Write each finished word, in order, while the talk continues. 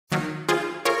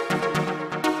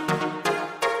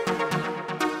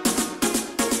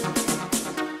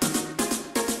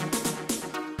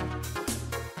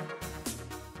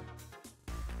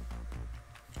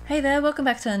Hey there, welcome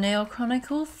back to a Nail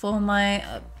Chronicle for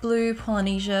my blue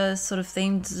Polynesia sort of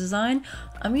themed design.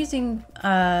 I'm using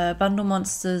Bundle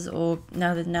Monsters, or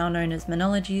now they're now known as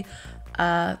Maniology,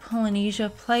 Polynesia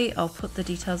plate. I'll put the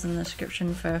details in the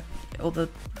description for all the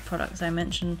products I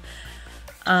mentioned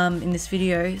in this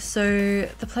video. So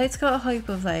the plate's got a hope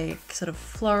of like sort of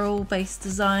floral based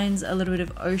designs, a little bit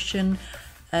of ocean.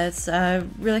 It's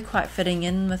really quite fitting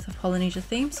in with the Polynesia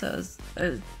theme, so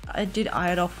I did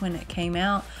eye it off when it came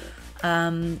out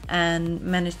and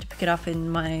managed to pick it up in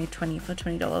my $20 for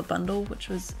 $20 bundle, which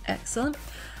was excellent.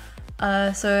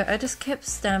 So I just kept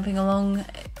stamping along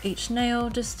each nail,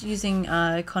 just using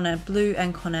Conad Blue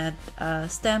and Conad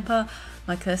Stamper.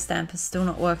 My curse stamp is still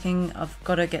not working. I've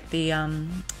got to get the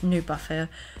new buffer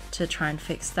to try and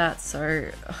fix that, so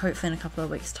hopefully in a couple of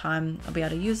weeks time I'll be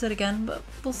able to use it again, but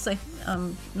we'll see.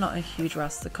 Not a huge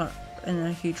rush.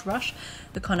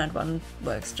 The Conad one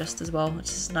works just as well.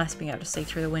 It's just nice being able to see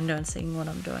through the window and seeing what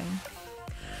I'm doing.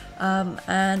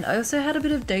 And I also had a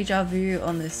bit of deja vu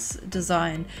on this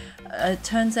design. It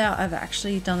turns out I've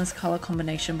actually done this color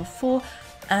combination before,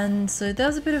 and so there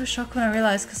was a bit of a shock when I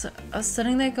realized, because I was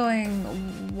sitting there going,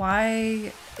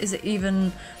 why is it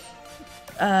even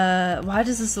why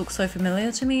does this look so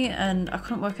familiar to me? And I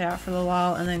couldn't work it out for a little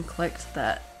while, and then clicked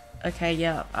that okay,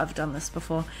 yeah, I've done this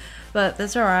before. But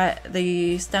that's alright.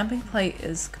 The stamping plate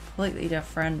is completely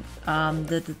different,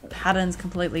 the pattern's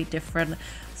completely different,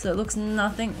 so it looks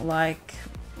nothing like,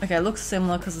 okay, it looks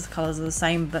similar because the colours are the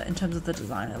same, but in terms of the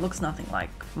design it looks nothing like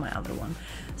my other one,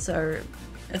 so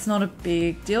it's not a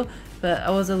big deal, but I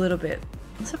was a little bit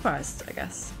surprised, I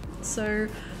guess. So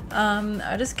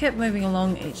I just kept moving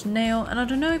along each nail, and I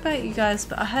don't know about you guys,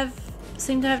 but I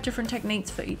seem to have different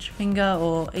techniques for each finger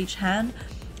or each hand,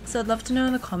 so I'd love to know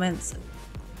in the comments,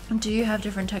 do you have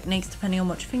different techniques depending on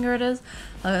which finger it is?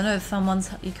 Like, I know some ones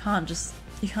you can't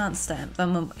stamp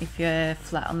them if you're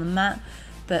flat on the mat,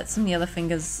 but some of the other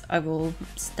fingers I will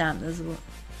stamp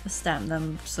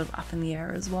them sort of up in the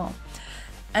air as well.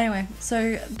 Anyway,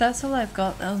 so that's all I've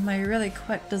got. That was my really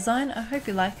quick design. I hope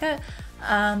you like it.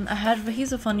 I had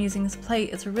heaps of fun using this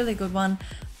plate. It's a really good one.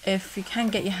 If you can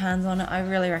get your hands on it, I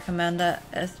really recommend it.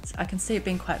 I can see it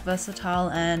being quite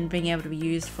versatile and being able to be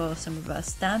used for some reverse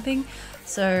stamping,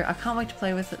 so I can't wait to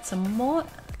play with it some more.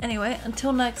 Anyway,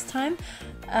 until next time,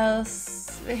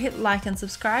 hit like and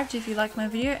subscribe if you like my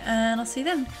video, and I'll see you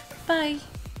then.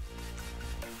 Bye!